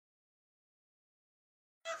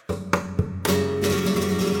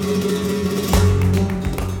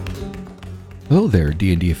Hello there,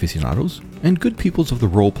 D&D aficionados, and good peoples of the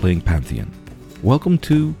role-playing pantheon. Welcome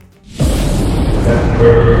to...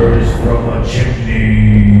 Embers from a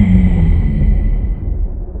Chimney.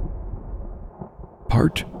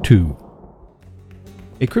 Part 2.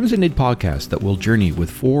 A Crimson Aid podcast that will journey with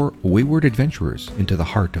 4 wayward adventurers into the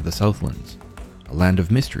heart of the Southlands, a land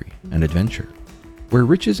of mystery and adventure, where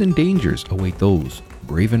riches and dangers await those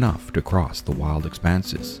brave enough to cross the wild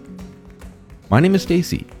expanses. My name is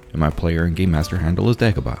Stacy, and my player and game master handle is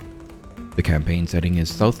Dagobah. The campaign setting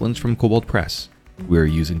is Southlands from Kobold Press. We are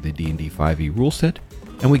using the D&D 5e rule set,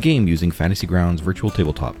 and we game using Fantasy Grounds Virtual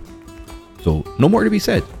Tabletop. So, no more to be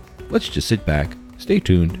said. Let's just sit back, stay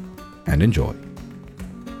tuned, and enjoy.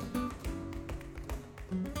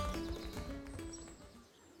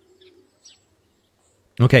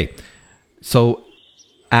 Okay, so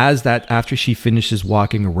after she finishes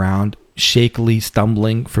walking around, shakily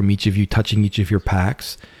stumbling from each of you, touching each of your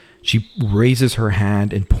packs, she raises her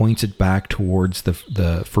hand and points it back towards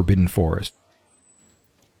the Forbidden Forest.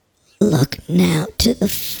 Look now to the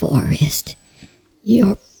forest.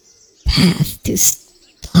 Your path to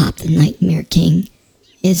stop the Nightmare King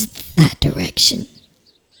is that direction.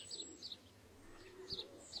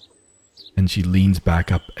 And she leans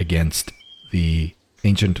back up against the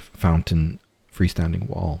ancient fountain freestanding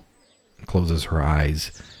wall, closes her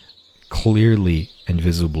eyes, clearly and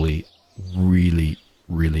visibly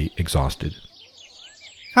really exhausted.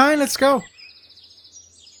 Fine, let's go.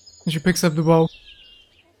 And she picks up the bow,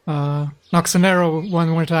 knocks an arrow one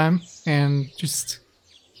more time, and just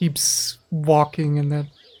keeps walking in that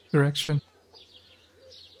direction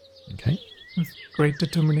Okay. with great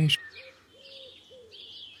determination.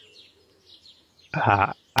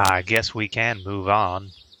 I guess we can move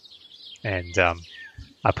on. And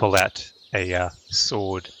I pull out a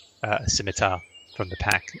sword, scimitar from the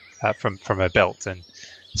pack, from her belt, and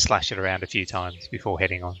slash it around a few times before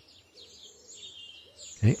heading on.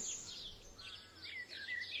 Okay.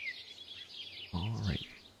 All right.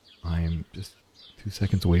 I am just 2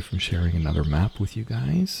 seconds away from sharing another map with you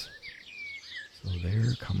guys. So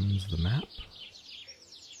there comes the map.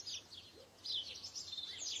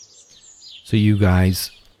 So you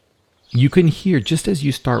guys, you can hear, just as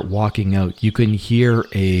you start walking out, you can hear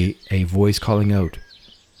a voice calling out,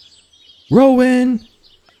 Rowan,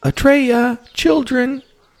 Atreya, children.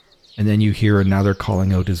 And then you hear another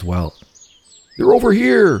calling out as well. They're over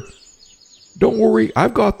here. Don't worry,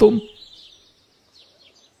 I've got them.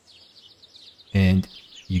 And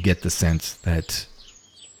you get the sense that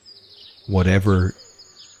whatever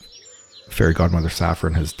Fairy Godmother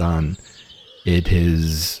Saffron has done, it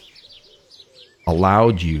has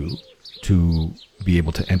allowed you to be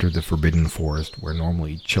able to enter the Forbidden Forest where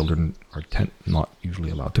normally children are not usually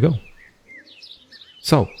allowed to go.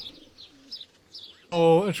 So,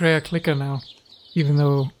 Atreya Clicker now, even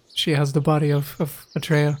though she has the body of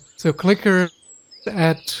Atreya. So Clicker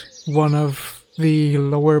at one of the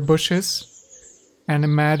lower bushes and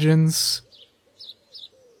imagines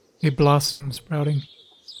a blossom sprouting.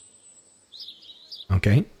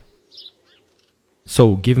 okay.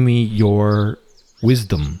 So give me your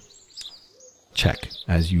wisdom check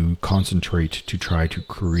as you concentrate to try to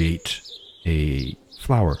create a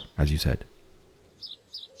flower, as you said.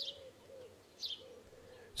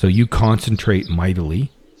 So you concentrate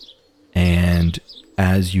mightily, and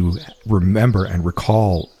as you remember and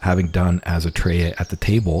recall having done as Atreya at the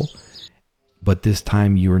table, but this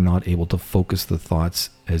time you are not able to focus the thoughts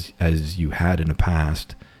as you had in the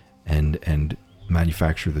past and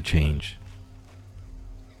manufacture the change.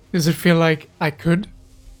 Does it feel like I could?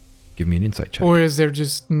 Give me an insight check. Or is there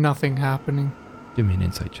just nothing happening? Give me an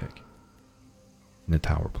insight check. In the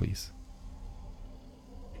tower, please.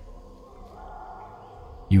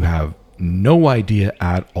 You have no idea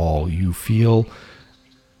at all. You feel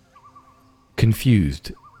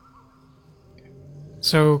confused.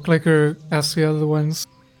 So Clicker asks the other ones,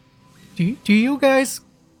 do you guys,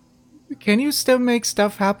 can you still make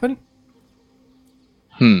stuff happen?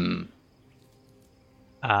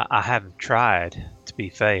 I haven't tried, to be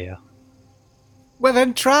fair. Well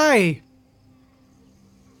then try!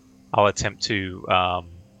 I'll attempt to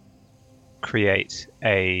create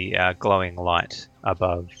a glowing light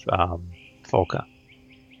above Folka.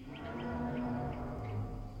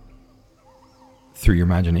 Through your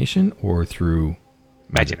imagination or through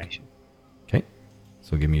magic? Imagination. Okay.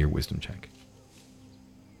 So give me your wisdom check.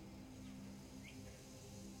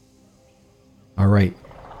 All right.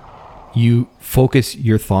 You focus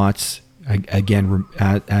your thoughts again,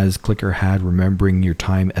 as Clicker had, remembering your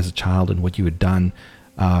time as a child and what you had done,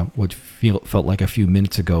 what felt like a few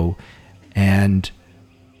minutes ago, and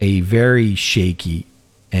a very shaky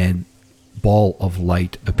and ball of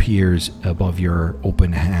light appears above your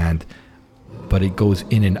open hand, but it goes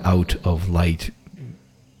in and out of light,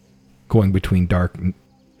 going between dark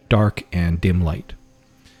and dim light.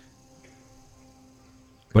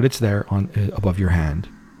 But it's there on above your hand.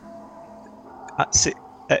 See,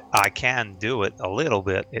 I can do it a little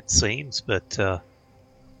bit, it seems, but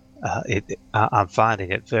I'm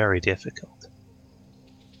finding it very difficult.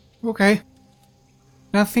 Okay.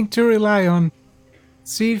 Nothing to rely on.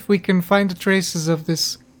 See if we can find the traces of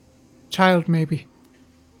this child, maybe.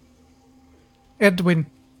 Edwin.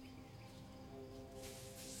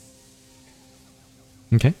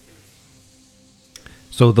 Okay.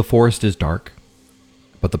 So the forest is dark,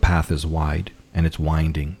 but the path is wide and it's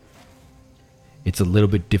winding. It's a little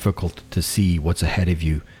bit difficult to see what's ahead of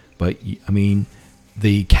you, but I mean,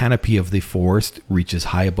 the canopy of the forest reaches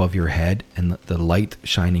high above your head, and the light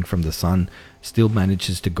shining from the sun still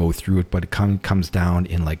manages to go through it, but it comes down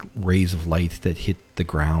in like rays of light that hit the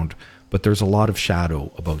ground. But there's a lot of shadow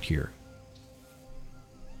about here.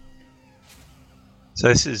 So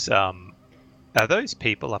this is, are those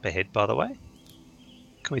people up ahead, by the way?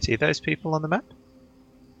 Can we see those people on the map?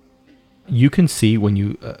 You can see when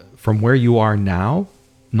you, from where you are now,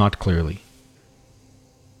 not clearly.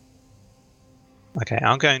 Okay,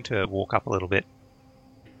 I'm going to walk up a little bit.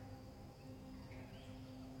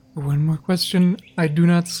 One more question. I do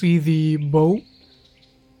not see the bow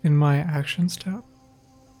in my actions tab.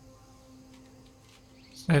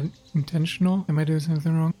 Is that intentional? Am I doing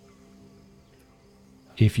something wrong?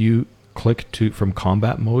 If you click from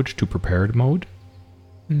combat mode to prepared mode,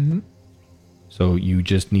 Mm-hmm. so you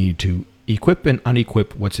just need to equip and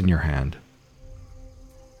unequip what's in your hand.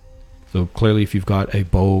 So clearly, if you've got a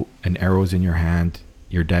bow and arrows in your hand,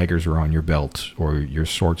 your daggers are on your belt, or your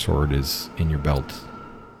sword is in your belt.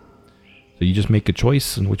 So you just make a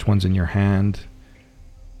choice on which one's in your hand,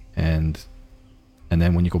 and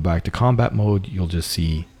then when you go back to combat mode, you'll just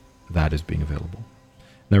see that as being available.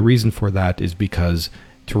 And the reason for that is because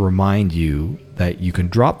to remind you that you can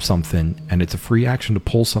drop something, and it's a free action to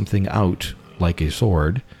pull something out like a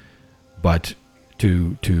sword, but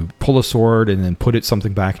to pull a sword and then put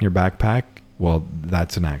something back in your backpack, well,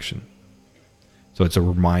 that's an action. So it's a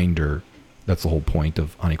reminder. That's the whole point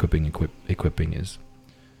of unequipping equipping is.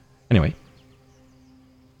 Anyway.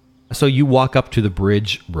 So you walk up to the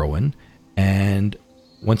bridge, Rowan, and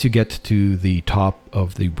once you get to the top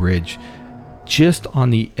of the bridge, just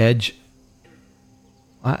on the edge...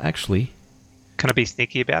 actually... Can I be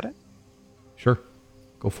sneaky about it? Sure.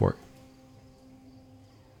 Go for it.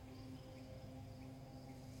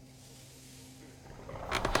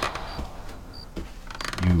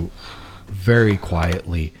 You very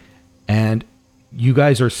quietly, and you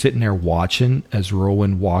guys are sitting there watching as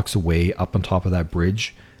Rowan walks away up on top of that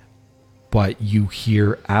bridge, but you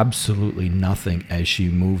hear absolutely nothing as she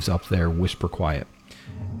moves up there whisper quiet.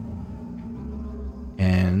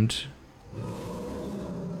 And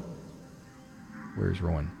where's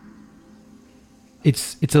Rowan?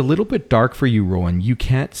 It's a little bit dark for you, Rowan. You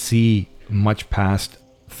can't see much past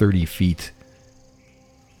 30 feet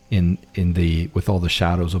in the with all the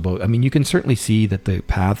shadows about. I mean, you can certainly see that the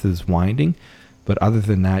path is winding, but other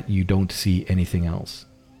than that, you don't see anything else.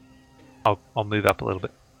 I'll move up a little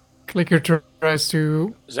bit. Clicker tries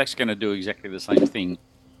to... Zach's going to do exactly the same thing.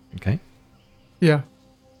 Okay. Yeah.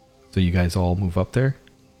 So you guys all move up there.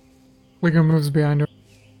 Clicker moves behind her.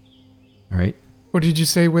 All right. What did you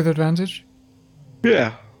say with advantage?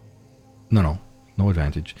 Yeah. No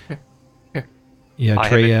advantage. Yeah. Yeah, I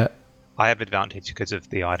Treya. I have advantage because of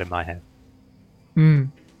the item I have.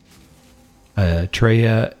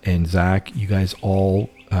 Treya and Zach, you guys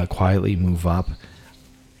all quietly move up.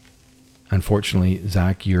 Unfortunately,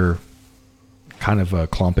 Zach, you're kind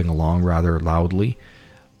of clomping along rather loudly,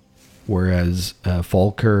 whereas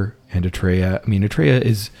Falker and Atreya, I mean, Atreya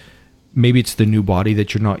is, maybe it's the new body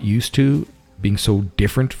that you're not used to, being so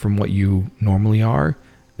different from what you normally are,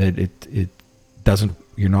 that it doesn't,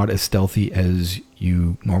 you're not as stealthy as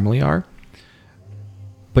you normally are.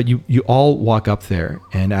 But you all walk up there,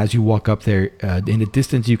 and as you walk up there, in the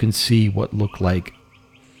distance you can see what look like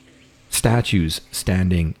statues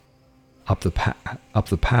standing up the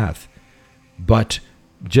path. But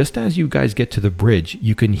just as you guys get to the bridge,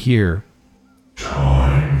 you can hear,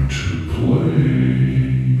 Time to play.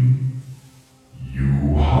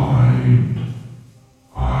 You hide.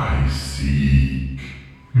 I seek.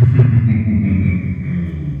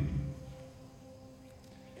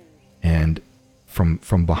 and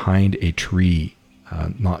from behind a tree,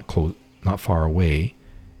 not far away,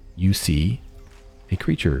 you see a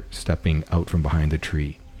creature stepping out from behind the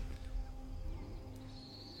tree.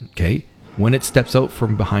 Okay, when it steps out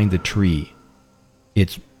from behind the tree,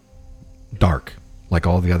 it's dark, like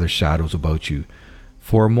all the other shadows about you.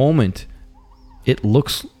 For a moment, it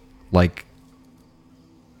looks like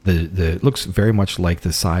it looks very much like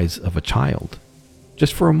the size of a child,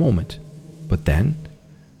 just for a moment. But then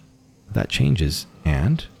that changes,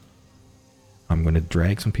 and I'm going to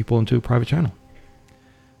drag some people into a private channel.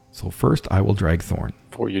 So first, I will drag Thorn.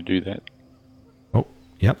 Before you do that, Oh,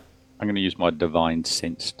 yep. I'm going to use my divine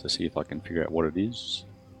sense to see if I can figure out what it is.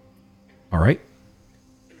 All right.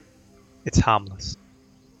 It's harmless.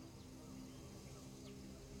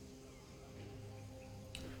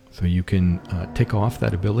 So you can tick off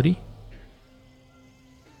that ability.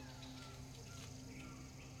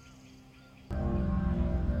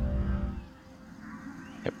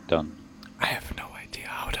 Yep, done. I have no idea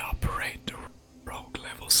how to operate the rogue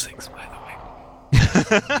level 6, by the way.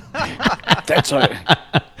 That's right.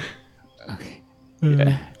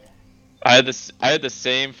 Yeah. I had the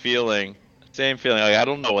same feeling. Like I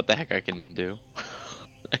don't know what the heck I can do.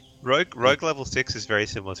 Rogue level 6 is very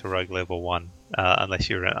similar to Rogue level 1, unless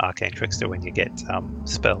you're an arcane trickster when you get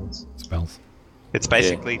spells. Spells. It's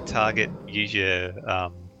basically target, use your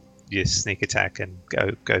sneak attack and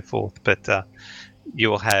go forth, but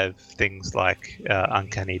you will have things like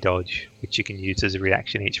uncanny dodge, which you can use as a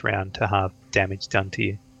reaction each round to have damage done to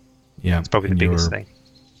you. Yeah. It's probably the biggest thing.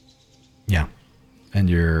 Yeah. And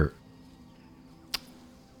your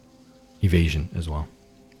evasion as well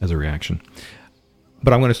as a reaction.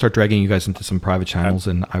 But I'm going to start dragging you guys into some private channels,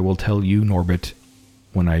 and I will tell you, Norbit,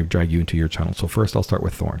 when I drag you into your channel. So first I'll start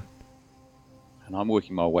with Thorn. And I'm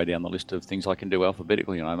working my way down the list of things I can do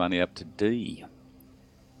alphabetically, and I'm only up to D.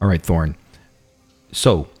 All right, Thorn.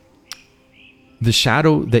 So the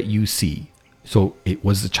shadow that you see, so it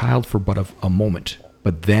was the child for but a moment,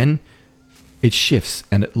 but then it shifts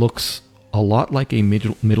and it looks a lot like a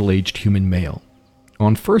middle-aged human male.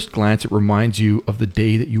 On first glance, it reminds you of the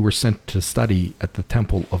day that you were sent to study at the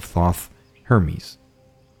temple of Thoth Hermes.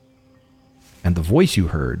 And the voice you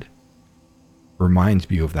heard reminds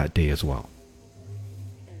you of that day as well.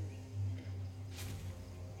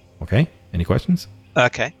 Okay? Any questions?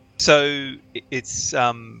 Okay. So it's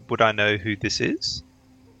would I know who this is?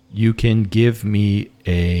 You can give me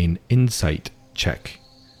an insight check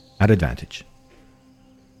at advantage.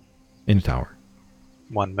 In a tower.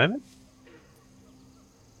 One moment.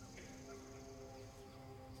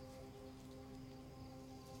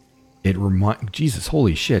 Jesus,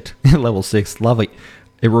 holy shit. Level 6, lovely.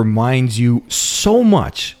 It reminds you so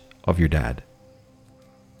much of your dad.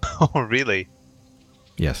 Oh, really?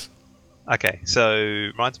 Yes. Okay, so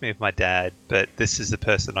reminds me of my dad, but this is the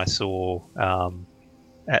person I saw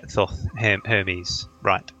at Thoth Hermes.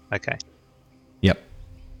 Right. Okay. Yep.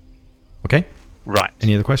 Okay. Right.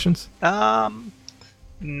 Any other questions? No,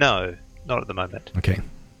 not at the moment. Okay.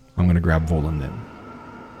 I'm going to grab Volan then.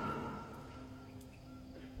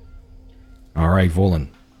 All right, Volan.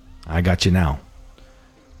 I got you now.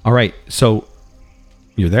 All right, so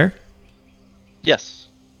you're there? Yes.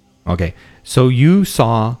 Okay. So you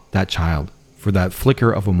saw that child for that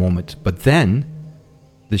flicker of a moment, but then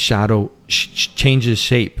the shadow changes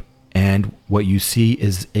shape, and what you see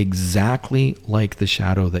is exactly like the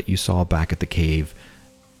shadow that you saw back at the cave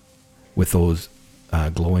with those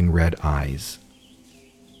glowing red eyes.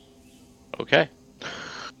 Okay.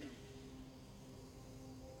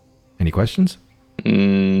 Any questions?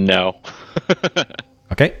 No.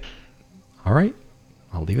 Okay. All right.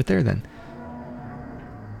 I'll leave it there then.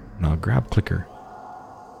 And I'll grab Clicker.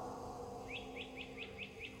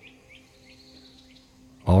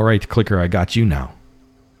 All right, Clicker, I got you now.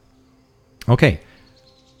 Okay.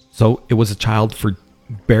 So it was a child for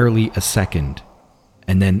barely a second.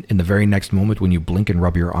 And then in the very next moment, when you blink and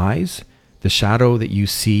rub your eyes, the shadow that you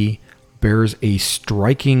see bears a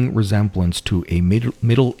striking resemblance to a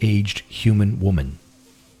middle-aged human woman.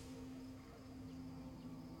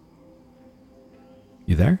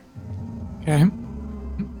 You there? Okay.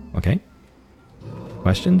 Okay.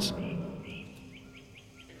 Questions?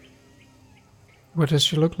 What does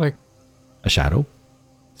she look like? A shadow?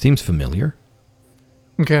 Seems familiar.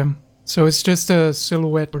 Okay. So it's just a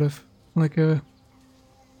silhouette, sort of like a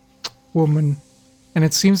woman. And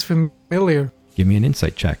it seems familiar. Give me an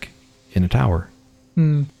insight check. In a tower.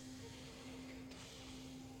 I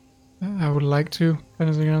would like to. If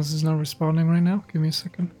anything else is not responding right now, give me a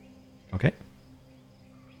second. Okay.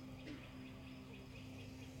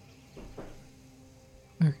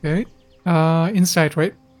 Okay. Insight,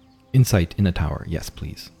 right? Insight in a tower. Yes,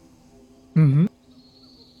 please.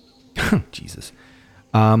 Mm-hmm. Jesus.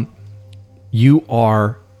 You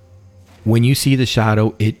are... When you see the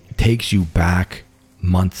shadow, it takes you back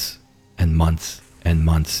months and months and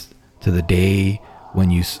months to the day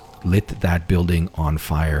when you lit that building on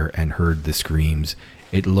fire and heard the screams,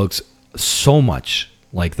 it looks so much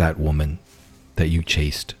like that woman that you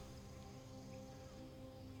chased.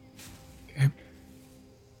 Okay.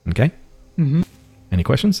 Okay? Mm-hmm. Any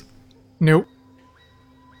questions? Nope.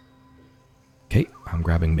 Okay, I'm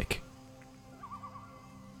grabbing Mick.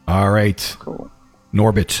 All right, Cool.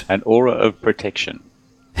 Norbit. An aura of protection.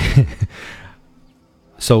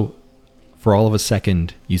 So, for all of a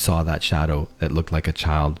second, you saw that shadow that looked like a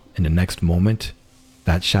child. In the next moment,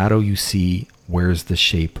 that shadow you see wears the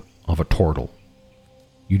shape of a turtle.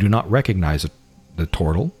 You do not recognize the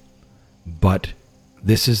turtle, but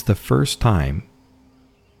this is the first time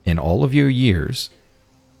in all of your years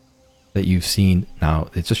that you've seen. Now,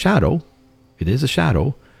 it's a shadow. It is a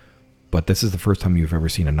shadow, but this is the first time you've ever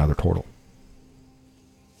seen another turtle.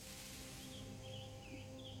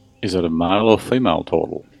 Is it a male or female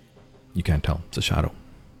turtle? You can't tell. It's a shadow.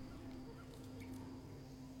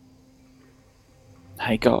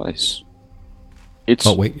 Hey guys. It's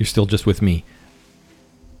Oh, wait, you're still just with me.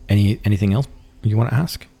 Anything else you want to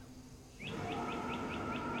ask?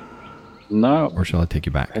 no, Or shall I take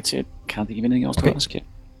you back? that's it. Can't think of anything else Okay. to ask you.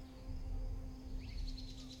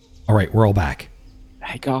 All right, we're all back.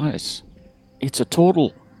 Hey guys, it's a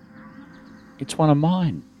turtle. It's one of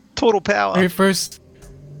mine. Total power. The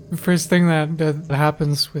first thing that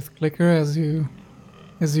happens with Clicker as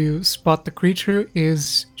you spot the creature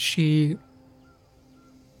is she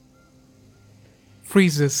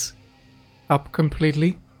freezes up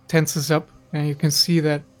completely, tenses up, and you can see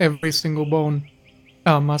that every single bone,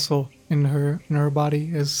 muscle in her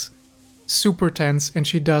body is super tense, and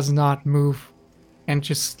she does not move, and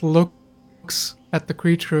just looks at the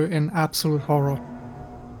creature in absolute horror.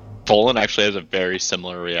 Bolin actually has a very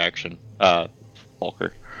similar reaction.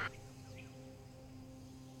 Volker.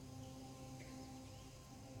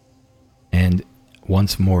 And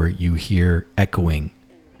once more, you hear echoing.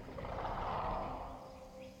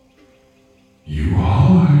 You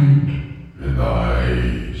hide, and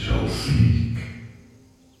I shall seek.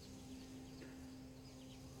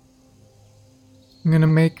 I'm gonna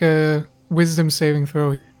make a wisdom saving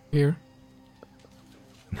throw here.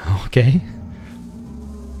 Okay.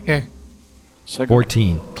 Okay, So,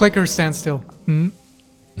 14. Clicker, stand still. Hmm?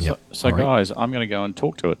 Yep. so All right. guys, I'm going to go and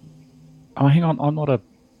talk to it. Oh, hang on. I'm not a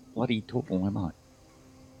bloody turtle, am I?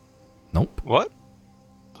 Nope. What?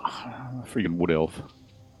 I'm a freaking wood elf.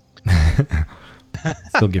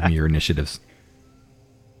 Still give me your initiatives.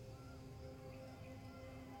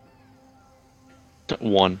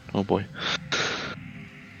 1. Oh boy.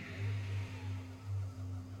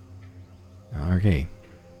 Okay.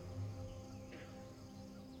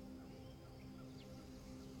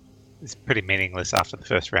 It's pretty meaningless after the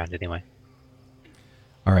first round anyway.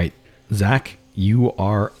 All right. Zach, you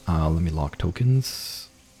are... let me lock tokens.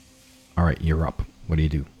 All right, you're up. What do you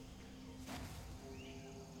do?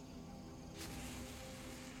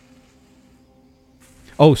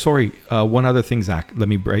 Oh, sorry. One other thing, Zach. Let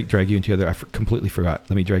me drag you into the other... I completely forgot.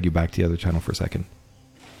 Let me drag you back to the other channel for a second.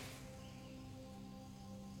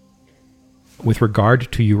 With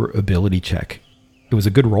regard to your ability check, it was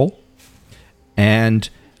a good roll. And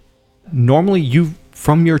normally you,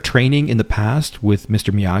 from your training in the past with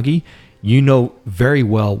Mr. Miyagi, you know very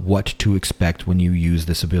well what to expect when you use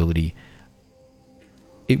this ability.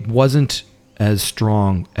 It wasn't as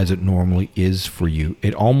strong as it normally is for you.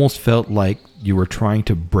 It almost felt like you were trying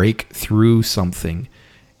to break through something,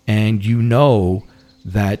 and you know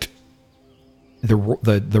that the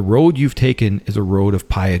road you've taken is a road of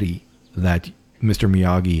piety that Mr.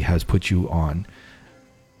 Miyagi has put you on,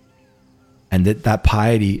 and that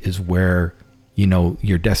piety is where, you know,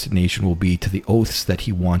 your destination will be, to the oaths that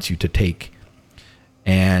he wants you to take.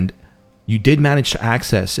 And you did manage to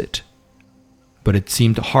access it, but it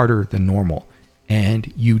seemed harder than normal.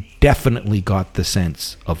 And you definitely got the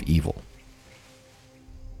sense of evil.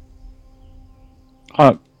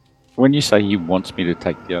 When you say he wants me to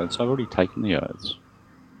take the oaths, I've already taken the oaths.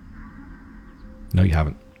 No, you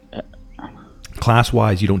haven't.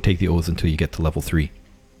 Class-wise, you don't take the oaths until you get to level 3.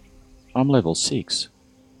 I'm level 6.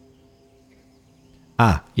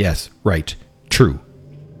 Ah, yes, right. True.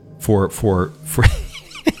 For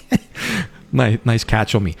nice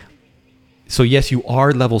catch on me. So yes, you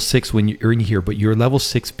are level 6 when you're in here, but you're level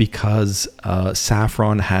 6 because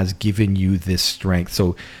Saffron has given you this strength.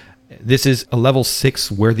 So this is a level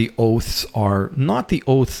 6 where the oaths are not the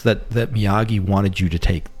oaths that Miyagi wanted you to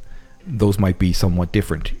take. Those might be somewhat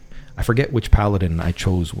different. I forget which paladin I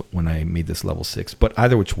chose when I made this level 6, but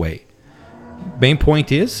either which way. Main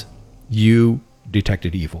point is you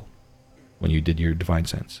detected evil when you did your divine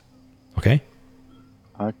sense. Okay?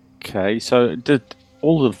 Okay, so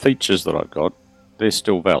all of the features that I've got, they're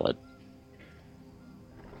still valid.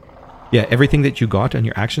 Yeah, everything that you got on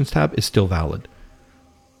your actions tab is still valid.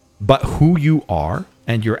 But who you are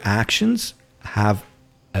and your actions have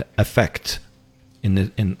effect in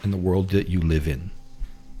the world that you live in.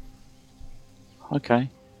 Okay.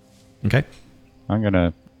 Okay? I'm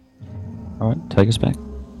gonna. All right, take us back.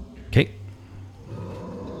 Okay.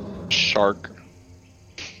 Shark.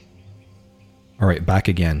 All right, back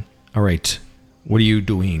again. All right. What are you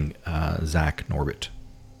doing, Zach Norbit?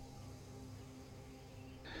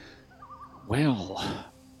 Well,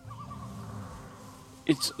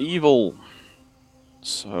 it's evil.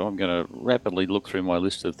 So I'm going to rapidly look through my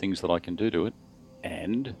list of things that I can do to it.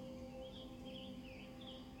 And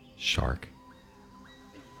Shark.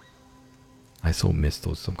 I so missed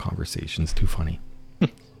some conversations. Too funny.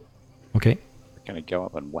 Okay. I'm going to go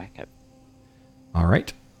up and whack it. All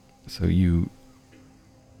right. So you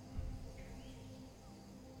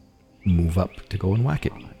move up to go and whack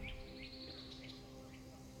it.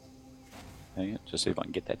 Hang on, just see if I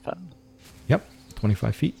can get that far. Yep,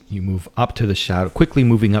 25 feet. You move up to the shadow. Quickly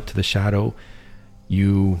moving up to the shadow,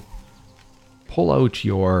 you pull out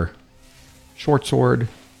your short sword.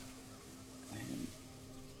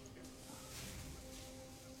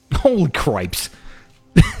 Holy cripes.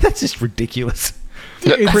 That's just ridiculous.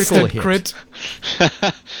 Critical Instant hit. crit.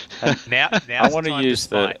 Now I want to use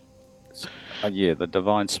the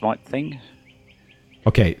divine smite thing.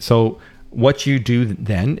 Okay, so what you do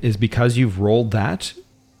then is, because you've rolled that,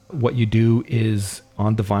 what you do is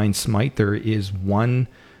on Divine Smite, there is one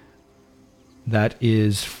that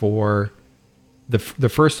is for the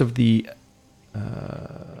first of the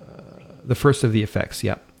effects.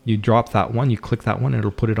 Yep. You drop that one, you click that one, and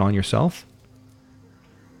it'll put it on yourself.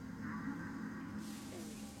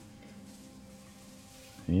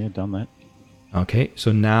 Yeah, done that. Okay,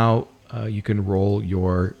 so now you can roll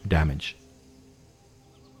your damage.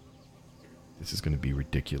 This is going to be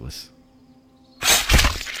ridiculous.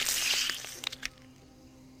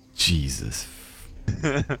 Jesus.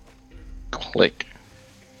 Click.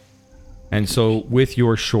 And so with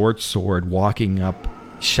your short sword, walking up,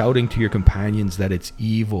 shouting to your companions that it's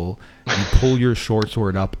evil, you pull your short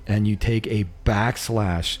sword up and you take a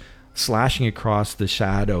backslash, slashing across the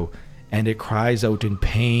shadow, and it cries out in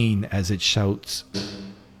pain as it shouts,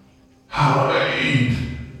 Hide!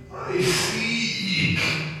 I seek!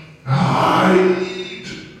 Hide!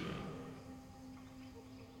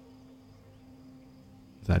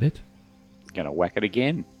 Is that it? Going to whack it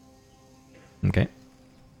again. Okay.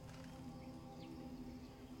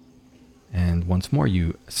 And once more,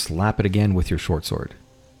 you slap it again with your short sword.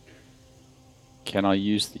 Can I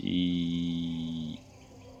use the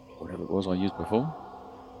whatever it was I used before?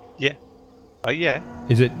 Yeah. Oh yeah.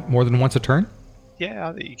 Is it more than once a turn?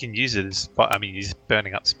 Yeah, you can use it as, I mean, you're just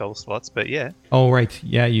burning up spell slots, but yeah. Oh, right.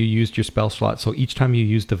 Yeah, you used your spell slot. So each time you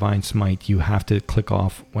use Divine Smite, you have to click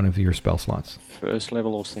off one of your spell slots. First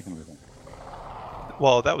level or second level?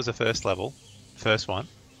 Well, that was the first level. First one.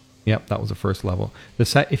 Yep, that was the first level.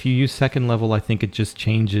 If you use second level, I think it just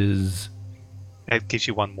changes It gives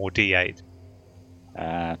you one more D8.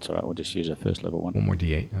 That's alright, we'll just use a first level one. one more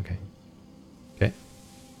D8. Okay. Okay.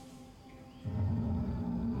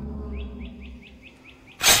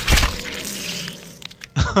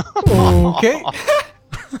 Okay.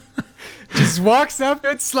 Just walks up,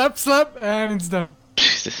 it slap, and it's done.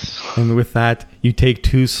 Jesus. And with that, you take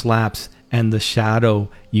 2 slaps, and the shadow,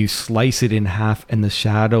 you slice it in half, and the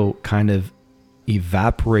shadow kind of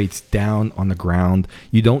evaporates down on the ground.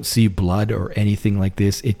 You don't see blood or anything like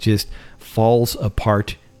this. It just falls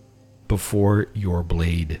apart before your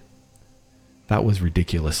blade. That was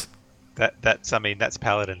ridiculous. That's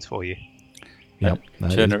paladins for you. Yep,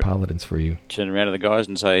 that is paladins for you. Turn around to the guys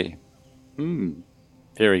and say,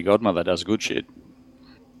 Fairy Godmother does good shit.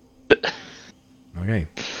 Okay.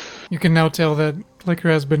 You can now tell that Clicker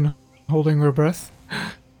has been holding her breath.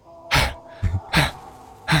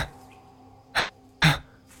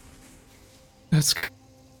 That's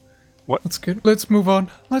What? That's good. Let's move on.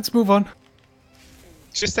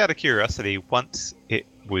 Just out of curiosity, once it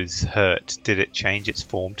was hurt, did it change its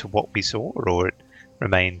form to what we saw, or it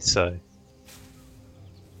remained so?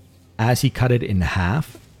 As he cut it in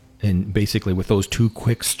half, and basically with those 2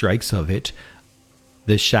 quick strikes of it,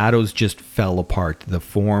 the shadows just fell apart. The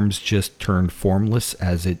forms just turned formless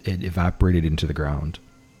as it evaporated into the ground.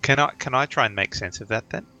 Can I try and make sense of that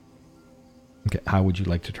then? Okay, how would you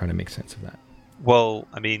like to try to make sense of that? Well,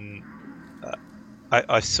 I mean,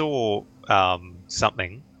 I saw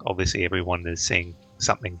something. Obviously, everyone is seeing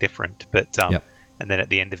something different, but Yep. and then at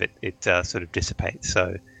the end of it, it sort of dissipates.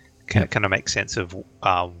 So, Yep. can I make sense of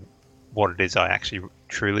what it is I actually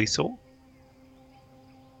truly saw?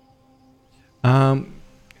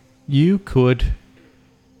 You could.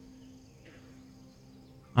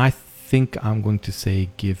 I think I'm going to say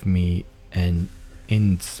give me an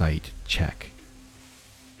insight check.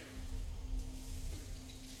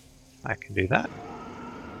 I can do that.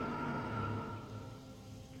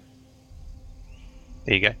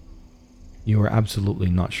 There you go. You are absolutely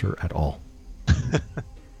not sure at all.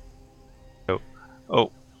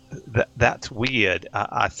 That's weird.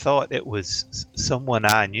 I thought it was someone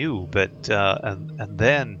I knew, but and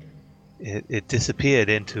then it disappeared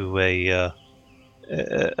into a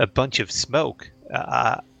bunch of smoke.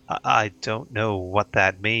 I don't know what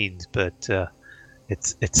that means, but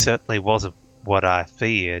it certainly wasn't what I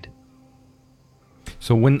feared.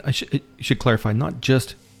 So when I should clarify, not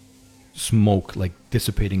just smoke, like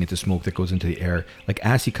dissipating into smoke that goes into the air. Like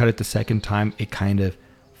as he cut it the second time, it kind of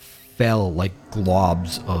fell like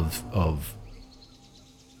globs of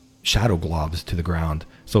shadow globs to the ground.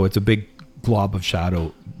 So it's a big glob of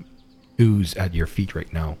shadow ooze at your feet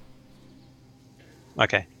right now.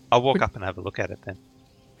 Okay, I'll walk up and have a look at it then.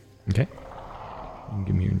 Okay. You can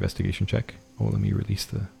give me your investigation check. Oh, let me release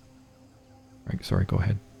the... Right, sorry, go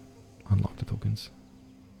ahead. Unlock the tokens.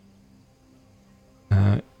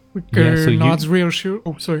 Nods real sure.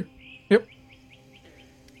 Oh, sorry. Yep.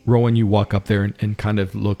 Rowan, you walk up there and kind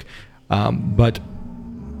of look. But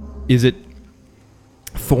is it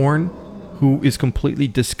Thorn who is completely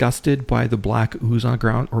disgusted by the black ooze on the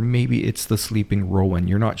ground? Or maybe it's the sleeping Rowan.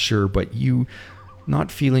 You're not sure, but you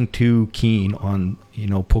not feeling too keen on,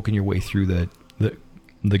 poking your way through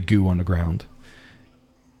the goo on the ground.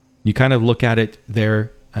 You kind of look at it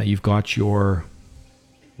there. You've got your...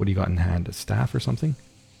 What do you got in hand? A staff or something?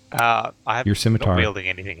 Your scimitar. Not wielding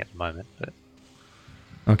anything at the moment. But...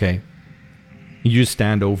 Okay. You just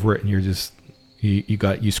stand over it and you're just...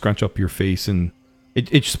 You scrunch up your face and...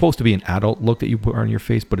 It's supposed to be an adult look that you put on your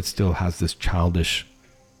face, but it still has this childish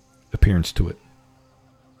appearance to it.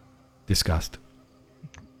 Disgust.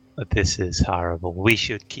 But this is horrible. We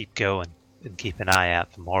should keep going and keep an eye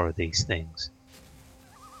out for more of these things.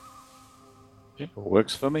 It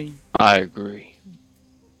works for me. I agree.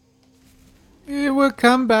 It will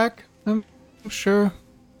come back, I'm sure.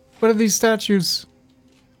 What are these statues?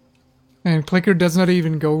 And Clicker does not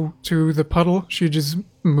even go to the puddle. She just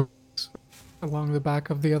moves along the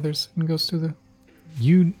back of the others and goes to the...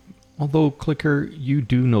 Although Clicker, you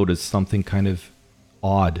do notice something kind of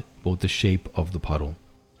odd about the shape of the puddle.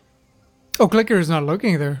 Oh, Clicker is not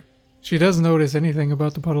looking there. She doesn't notice anything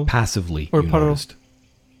about the puddle. Passively, or you puddle. noticed.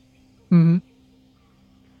 Mm-hmm.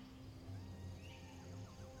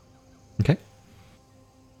 Okay.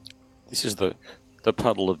 This is the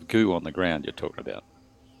puddle of goo on the ground you're talking about.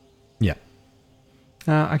 Yeah.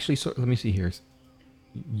 Actually, so let me see here.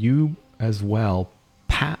 You as well.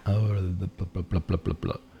 Not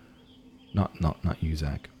you,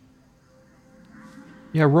 Zach.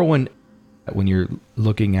 Yeah, Rowan. When you're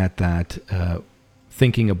looking at that,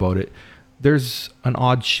 thinking about it, there's an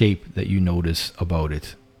odd shape that you notice about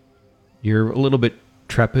it. You're a little bit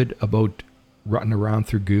trepid about rutting around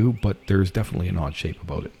through goo, but there's definitely an odd shape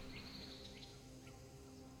about it.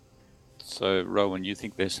 So, Rowan, you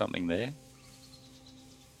think there's something there?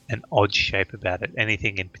 An odd shape about it.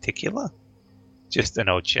 Anything in particular? Just an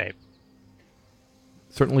odd shape.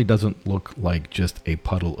 Certainly doesn't look like just a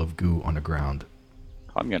puddle of goo on the ground.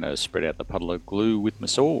 I'm going to spread out the puddle of glue with my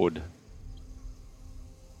sword.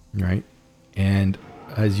 Right. And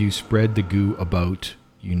as you spread the goo about,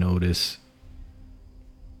 you notice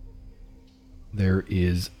there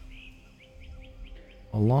is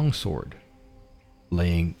a longsword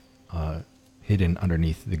laying hidden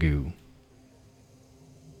underneath the goo.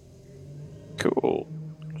 Cool.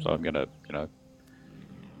 So I'm going to,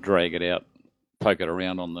 drag it out, poke it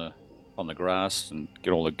around on the grass and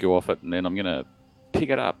get all the goo off it, and then I'm going to pick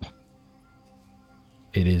it up.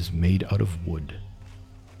 It is made out of wood.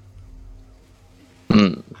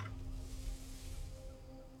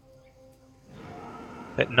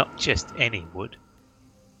 But not just any wood.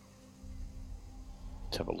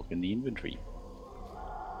 Let's have a look in the inventory.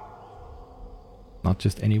 Not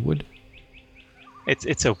just any wood?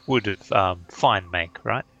 It's a wood of fine make,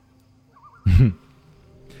 right?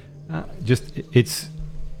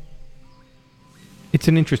 It's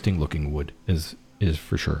an interesting looking wood, is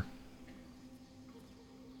for sure.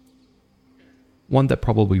 One that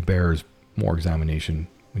probably bears more examination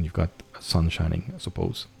when you've got sun shining, I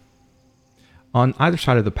suppose. On either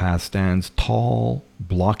side of the path stands tall,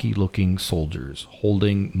 blocky-looking soldiers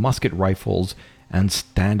holding musket rifles and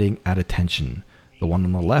standing at attention. The one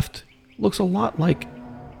on the left looks a lot like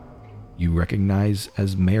you recognize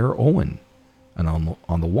as Mayor Owen. And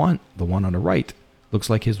on the one on the right looks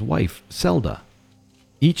like his wife, Zelda.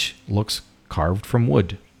 Each looks carved from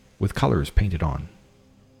wood with colors painted on.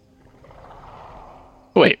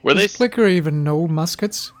 Wait, were they? Does Clicker even know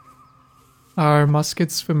muskets? Are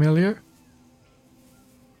muskets familiar?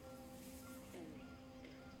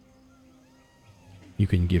 You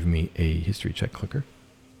can give me a history check, Clicker.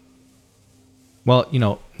 Well,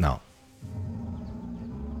 no.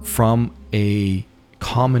 From a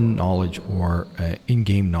common knowledge or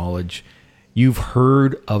in-game knowledge, you've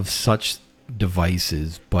heard of such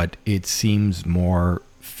devices, but it seems more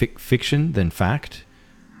fiction than fact.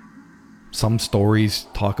 Some stories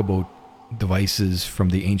talk about devices from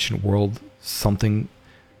the ancient world, something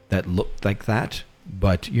that looked like that,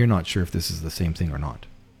 but you're not sure if this is the same thing or not.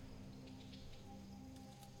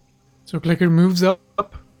 So Clicker moves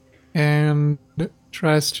up and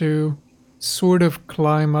tries to sort of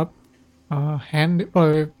climb up, holding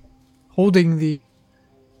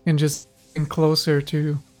and just getting closer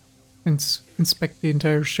to inspect the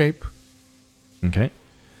entire shape. Okay.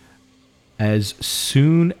 As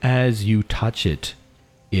soon as you touch it,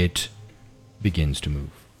 it begins to move.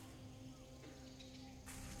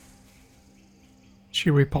 She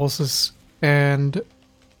repulses and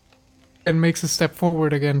makes a step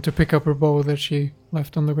forward again to pick up her bow that she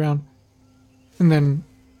left on the ground. And then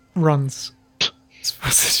runs as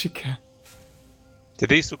fast as she can. Do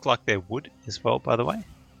these look like they're wood as well, by the way?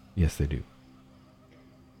 Yes, they do.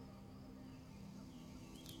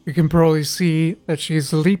 You can probably see that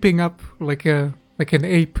she's leaping up like an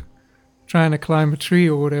ape trying to climb a tree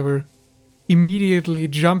or whatever. Immediately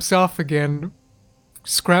jumps off again,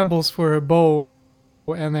 scrambles for her bow,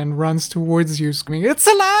 and then runs towards you screaming, "It's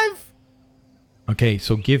alive!" Okay,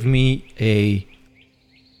 so give me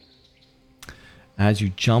as you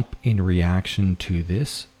jump in reaction to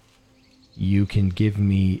this, you can give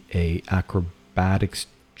me a acrobatics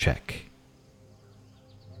check.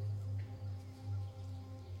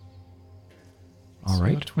 All So,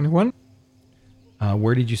 right. 21.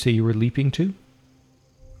 Where did you say you were leaping to?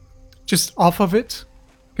 Just off of it,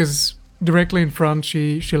 because directly in front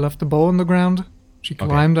she left the bow on the ground. She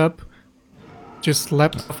climbed up, just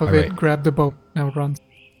leapt off of All it, right. grabbed the bow, now runs.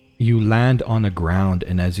 You land on the ground,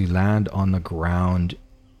 and as you land on the ground,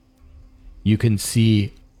 you can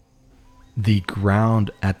see the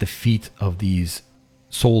ground at the feet of these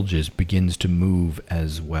soldiers begins to move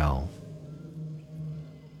as well.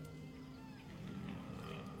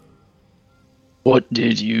 What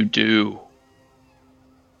did you do?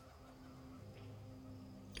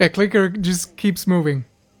 Yeah, Clicker just keeps moving,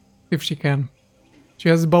 if she can. She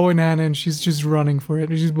has a bow in hand and she's just running for it.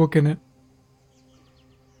 She's booking it.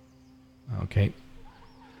 Okay.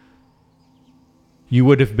 You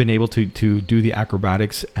would have been able to do the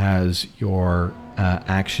acrobatics as your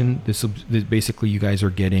action. This basically, you guys are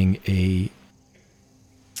getting a...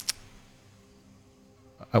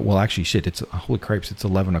 well, actually, shit, it's... holy cripes, it's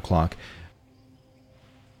 11 o'clock.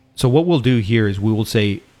 So what we'll do here is we will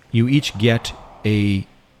say you each get a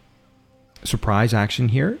surprise action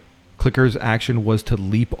here. Clicker's action was to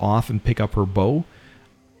leap off and pick up her bow.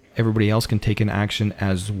 Everybody else can take an action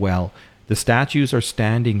as well. The statues are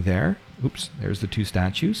standing there. Oops, there's the two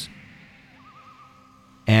statues.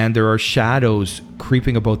 And there are shadows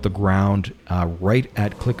creeping about the ground right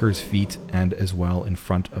at Clicker's feet and as well in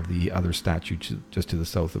front of the other statue just to the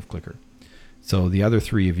south of Clicker. So the other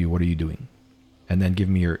three of you, what are you doing? And then give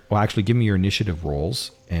me your initiative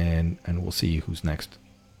rolls and we'll see who's next.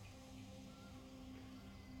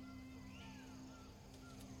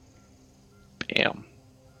 Bam.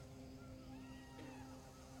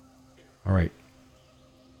 All right.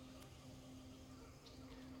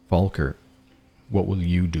 Volker, what will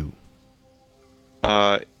you do?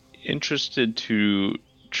 Interested to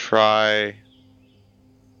try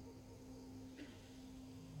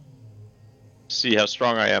see how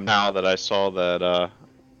strong I am now that I saw that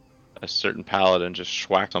a certain paladin just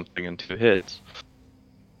schwacked something in 2 hits.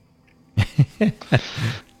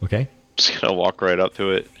 Okay. Just gonna walk right up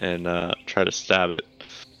to it and try to stab it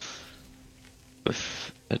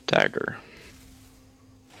with a dagger.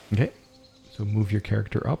 Okay. So move your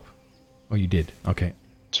character up. Oh, you did. Okay.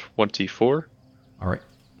 24. All right.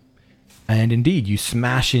 And indeed, you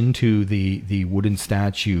smash into the wooden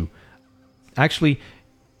statue. Actually,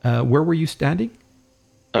 where were you standing?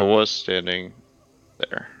 I was standing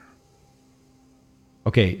there.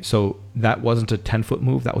 Okay, so that wasn't a 10-foot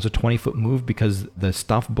move. That was a 20-foot move because the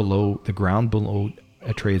stuff below, the ground below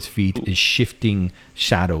Atreya's feet is shifting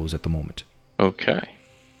shadows at the moment. Okay.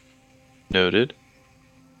 Noted.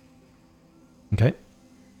 Okay.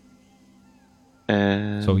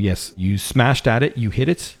 And So yes, you smashed at it. You hit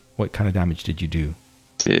it. What kind of damage did you do?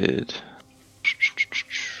 did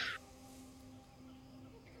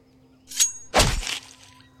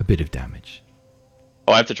A bit of damage.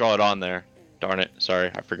 I have to draw it on there. Darn it!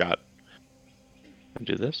 Sorry, I forgot.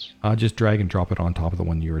 Do this. Just drag and drop it on top of the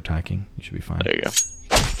one you're attacking. You should be fine. There you go.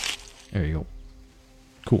 There you go.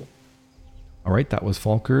 Cool. All right, that was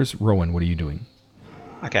Falkers. Rowan, what are you doing?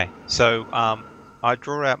 Okay, so I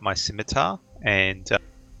draw out my scimitar and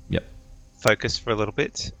Yep. focus for a little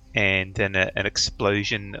bit, and then an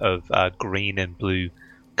explosion of green and blue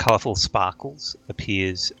colourful sparkles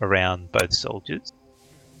appears around both soldiers.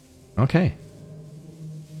 Okay.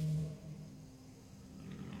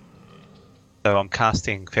 So I'm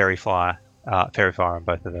casting Fairy Fire on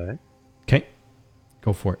both of those. Okay.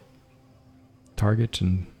 Go for it. Target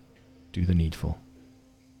and do the needful.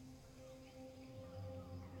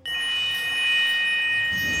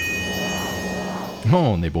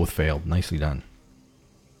 Oh, and they both failed. Nicely done.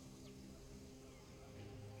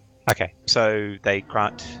 Okay, so they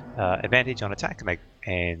grant advantage on attack,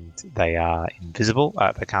 and they are invisible.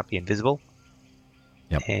 They can't be invisible.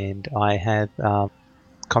 Yep. And I have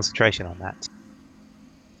concentration on that.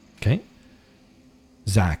 Okay.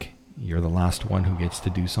 Zach, you're the last one who gets to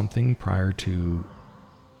do something prior to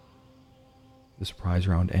the surprise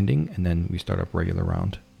round ending, and then we start up regular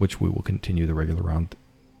round, which we will continue the regular round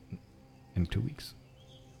in 2 weeks.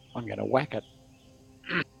 I'm going to whack it.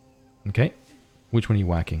 Okay. Which one are you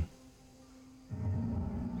whacking?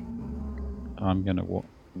 I'm going to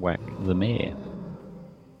whack the mare.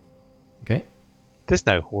 Okay. There's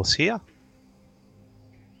no horse here.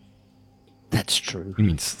 That's true. You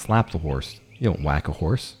mean slap the horse. You don't whack a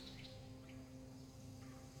horse.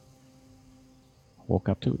 Walk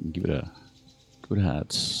up to it and give it a good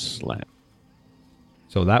hard slap.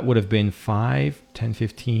 So that would have been 5, 10,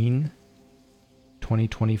 15, 20,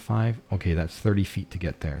 25. Okay, that's 30 feet to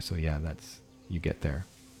get there. So yeah, you get there.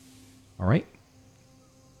 All right.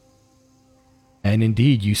 And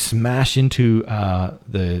indeed, you smash into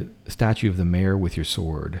the statue of the mayor with your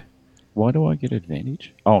sword. Why do I get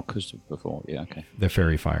advantage? Oh, because of before. Yeah, okay. The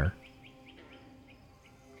fairy fire.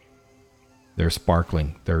 They're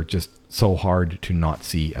sparkling. They're just so hard to not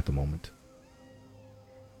see at the moment.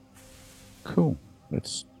 Cool.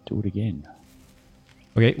 Let's do it again.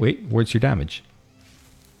 Okay, wait. Where's your damage?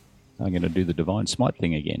 I'm going to do the Divine Smite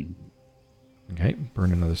thing again. Okay,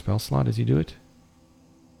 burn another spell slot as you do it.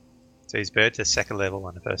 So he's burned to second level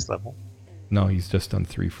and the first level. No, he's just done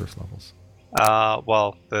 3 first levels.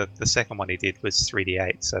 Well, the second one he did was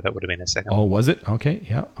 3d8, so that would have been a second Oh, one. was it? Okay,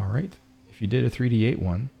 yeah, all right. If you did a 3d8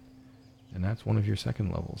 one, then that's one of your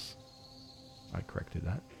second levels. I corrected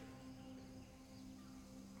that.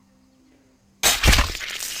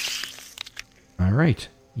 All right.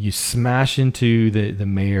 You smash into the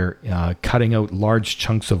mayor, cutting out large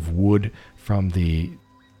chunks of wood from the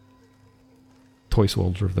toy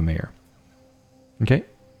soldier of the mayor. Okay?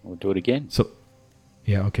 We'll do it again. So,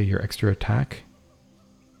 yeah, okay, your extra attack.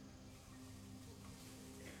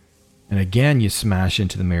 And again, you smash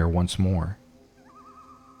into the mayor once more.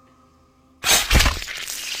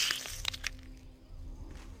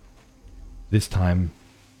 This time,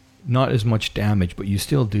 not as much damage, but you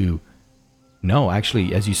still do. No,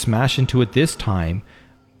 actually, as you smash into it this time,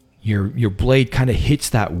 your blade kind of hits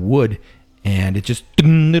that wood, and it just it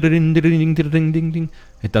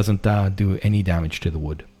doesn't do any damage to the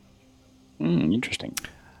wood. Interesting.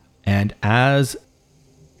 And as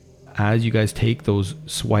you guys take those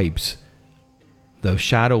swipes, the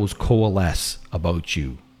shadows coalesce about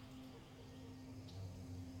you.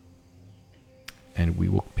 And we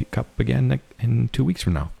will pick up again in 2 weeks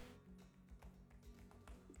from now.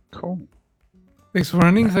 Cool. Thanks for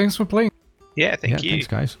running. Thanks for playing. Yeah, thank you. Thanks,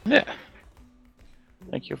 guys. Yeah,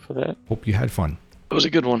 Thank you for that. Hope you had fun. it was a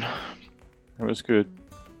good one. That was good.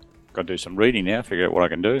 Got to do some reading now, figure out what I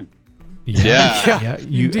can do. Yeah. Yeah,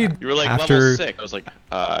 you Indeed. You were like After- level 6. I was like,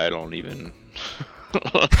 I don't even.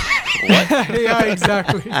 Yeah,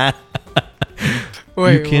 exactly.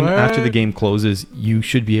 Wait, you can, what? after the game closes, you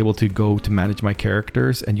should be able to go to manage my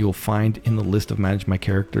characters, and you'll find in the list of manage my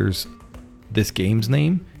characters this game's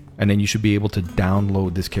name, and then you should be able to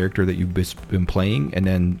download this character that you've been playing and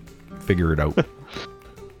then figure it out.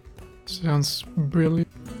 Sounds brilliant.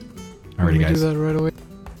 Alrighty, Let me guys. do that right away.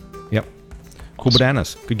 Yep. Cool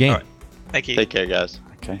bananas. Good game. All right. Thank you. Take care, guys.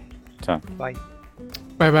 Okay. So, Bye.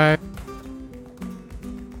 Bye bye.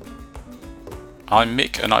 I'm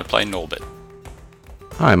Mick and I play Norbit.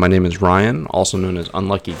 Hi, my name is Ryan, also known as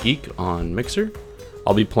Unlucky Geek on Mixer.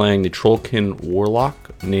 I'll be playing the Trollkin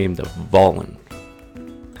Warlock named Valen.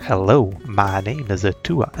 Hello, my name is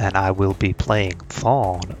Atua, and I will be playing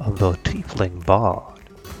Thorn, the Tiefling Bard.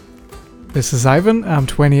 This is Ivan, I'm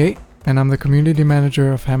 28, and I'm the community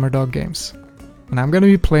manager of Hammerdog Games. And I'm going to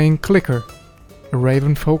be playing Clicker, a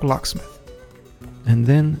Ravenfolk locksmith. And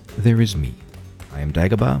then there is me. I am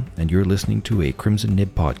Dagobah, and you're listening to a Crimson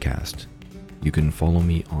Nib podcast. You can follow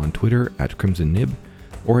me on Twitter at Crimson Nib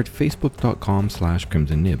or at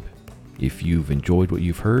facebook.com/Crimson Nib. If you've enjoyed what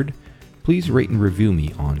you've heard, please rate and review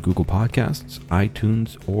me on Google Podcasts,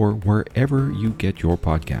 iTunes, or wherever you get your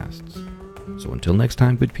podcasts. So until next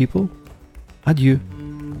time, good people, adieu.